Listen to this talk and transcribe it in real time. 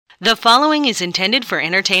The following is intended for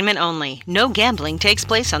entertainment only. No gambling takes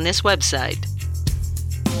place on this website.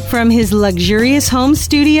 From his luxurious home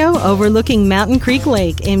studio overlooking Mountain Creek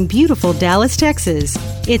Lake in beautiful Dallas, Texas,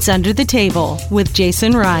 it's Under the Table with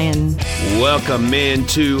Jason Ryan. Welcome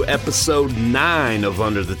into episode 9 of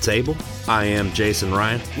Under the Table. I am Jason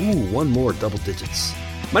Ryan. Ooh, one more, double digits.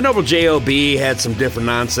 My noble JOB had some different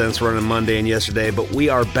nonsense running Monday and yesterday, but we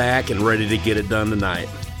are back and ready to get it done tonight.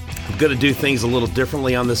 I'm going to do things a little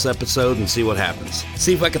differently on this episode and see what happens.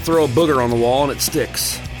 See if I can throw a booger on the wall and it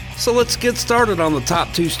sticks. So let's get started on the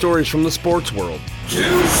top 2 stories from the sports world.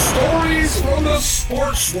 2 stories from the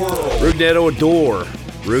sports world. Rougie Odor.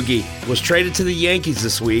 Rougie was traded to the Yankees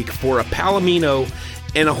this week for a Palomino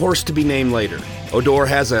and a horse to be named later. Odor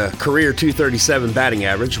has a career .237 batting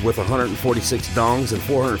average with 146 dongs and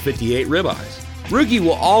 458 ribeyes. Rougie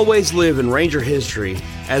will always live in Ranger history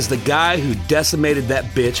as the guy who decimated that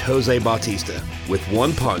bitch Jose Bautista with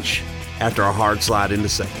one punch after a hard slide into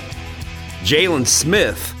second. Jalen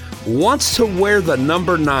Smith wants to wear the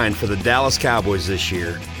number 9 for the Dallas Cowboys this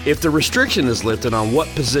year if the restriction is lifted on what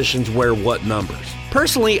positions wear what numbers.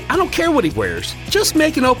 Personally, I don't care what he wears. Just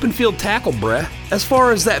make an open field tackle, bruh. As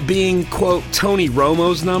far as that being, quote, Tony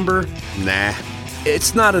Romo's number, nah.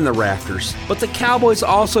 It's not in the rafters, but the Cowboys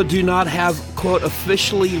also do not have, quote,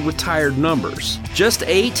 officially retired numbers. Just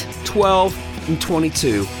 8, 12, and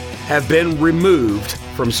 22 have been removed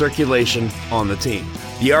from circulation on the team.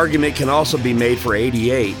 The argument can also be made for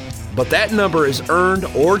 88, but that number is earned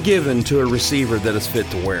or given to a receiver that is fit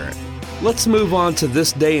to wear it. Let's move on to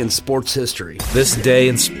this day in sports history. This day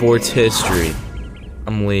in sports history.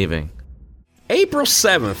 I'm leaving. April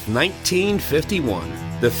 7th,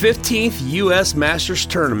 1951. The 15th U.S. Masters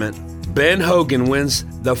Tournament, Ben Hogan wins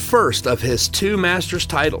the first of his 2 Masters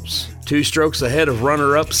titles, 2 strokes ahead of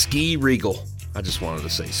runner-up Ski Regal. I just wanted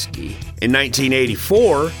to say ski. In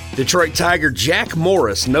 1984, Detroit Tiger Jack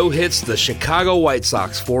Morris no-hits the Chicago White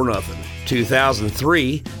Sox 4-0.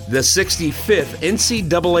 2003, the 65th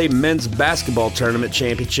NCAA Men's Basketball Tournament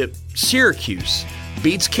Championship, Syracuse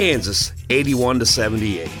beats Kansas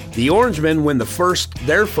 81-78. The Orangemen win their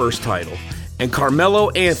first title, and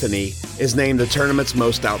Carmelo Anthony is named the tournament's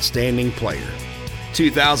most outstanding player.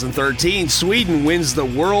 2013, Sweden wins the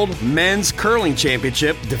World Men's Curling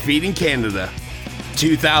Championship, defeating Canada.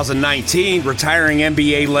 2019, retiring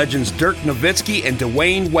NBA legends Dirk Nowitzki and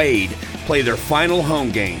Dwayne Wade play their final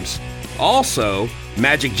home games. Also,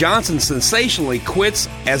 Magic Johnson sensationally quits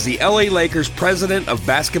as the LA Lakers president of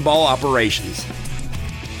basketball operations.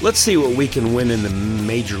 Let's see what we can win in the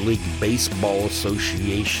Major League Baseball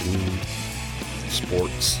Association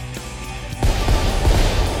sports.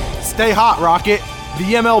 Stay hot, Rocket.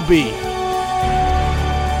 The MLB.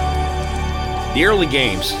 The early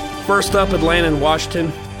games. First up, Atlanta and Washington.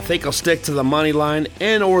 I think I'll stick to the money line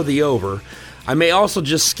and or the over. I may also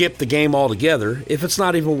just skip the game altogether if it's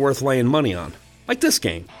not even worth laying money on. Like this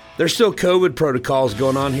game. There's still COVID protocols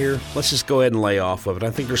going on here. Let's just go ahead and lay off of it.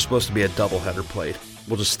 I think there's supposed to be a doubleheader played.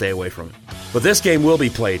 We'll just stay away from it. But this game will be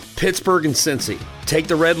played. Pittsburgh and Cincy. Take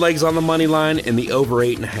the Redlegs on the money line and the over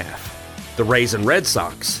 8.5. The Rays and Red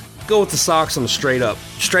Sox. Go with the Sox on the straight up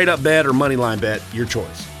bet or money line bet, your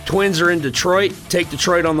choice. Twins are in Detroit. Take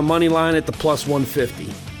Detroit on the money line at the plus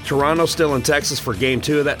 150. Toronto still in Texas for game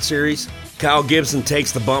 2 of that series. Kyle Gibson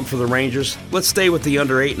takes the bump for the Rangers. Let's stay with the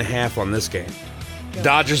under 8.5 on this game.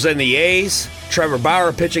 Dodgers and the A's. Trevor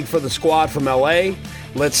Bauer pitching for the squad from LA.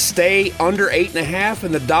 Let's stay under 8.5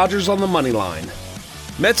 and the Dodgers on the money line.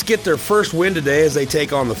 Mets get their first win today as they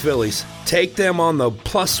take on the Phillies. Take them on the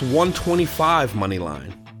plus 125 money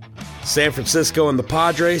line. San Francisco and the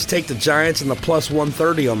Padres take the Giants and the plus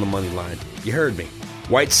 130 on the money line. You heard me.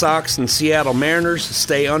 White Sox and Seattle Mariners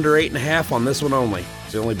stay under 8.5 on this one only.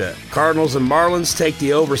 It's the only bet. Cardinals and Marlins take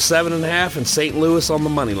the over 7.5 and St. Louis on the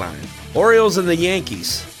money line. Orioles and the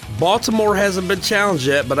Yankees. Baltimore hasn't been challenged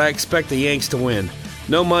yet, but I expect the Yanks to win.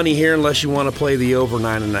 No money here unless you want to play the over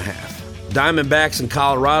 9.5. Diamondbacks in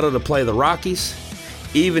Colorado to play the Rockies.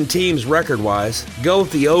 Even teams record-wise. Go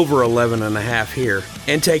with the over 11.5 here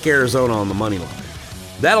and take Arizona on the money line.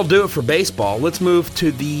 That'll do it for baseball. Let's move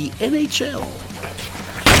to the NHL.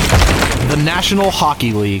 The National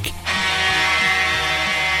Hockey League.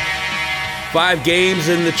 5 games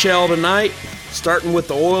in the Chell tonight, starting with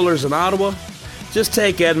the Oilers in Ottawa. Just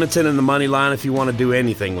take Edmonton in the money line if you want to do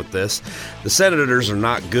anything with this. The Senators are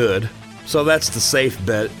not good, so that's the safe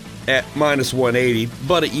bet at minus 180,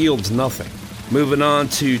 but it yields nothing. Moving on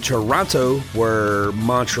to Toronto, where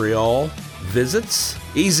Montreal visits.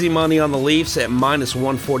 Easy money on the Leafs at minus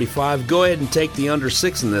 145. Go ahead and take the under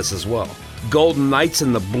 6 in this as well. Golden Knights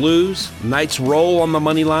and the Blues. Knights roll on the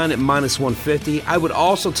money line at minus 150. I would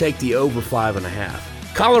also take the over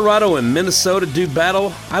 5.5. Colorado and Minnesota do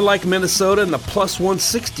battle. I like Minnesota in the plus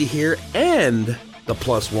 160 here and the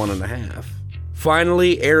plus 1.5.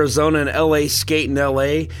 Finally, Arizona and LA skate in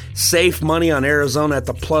LA. Safe money on Arizona at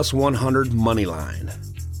the plus 100 money line.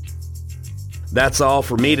 That's all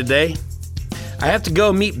for me today. I have to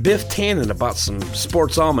go meet Biff Tannen about some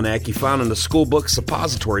sports almanac he found in the school book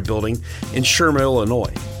suppository building in Sherman,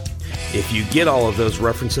 Illinois. If you get all of those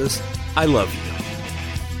references, I love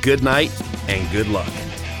you. Good night and good luck.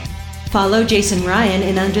 Follow Jason Ryan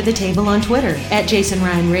and Under the Table on Twitter at Jason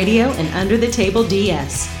Ryan Radio and Under the Table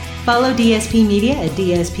DS. Follow DSP Media at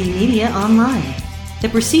DSP Media online. The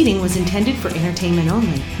proceeding was intended for entertainment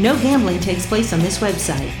only. No gambling takes place on this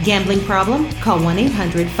website. Gambling problem? Call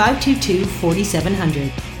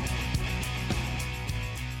 1-800-522-4700.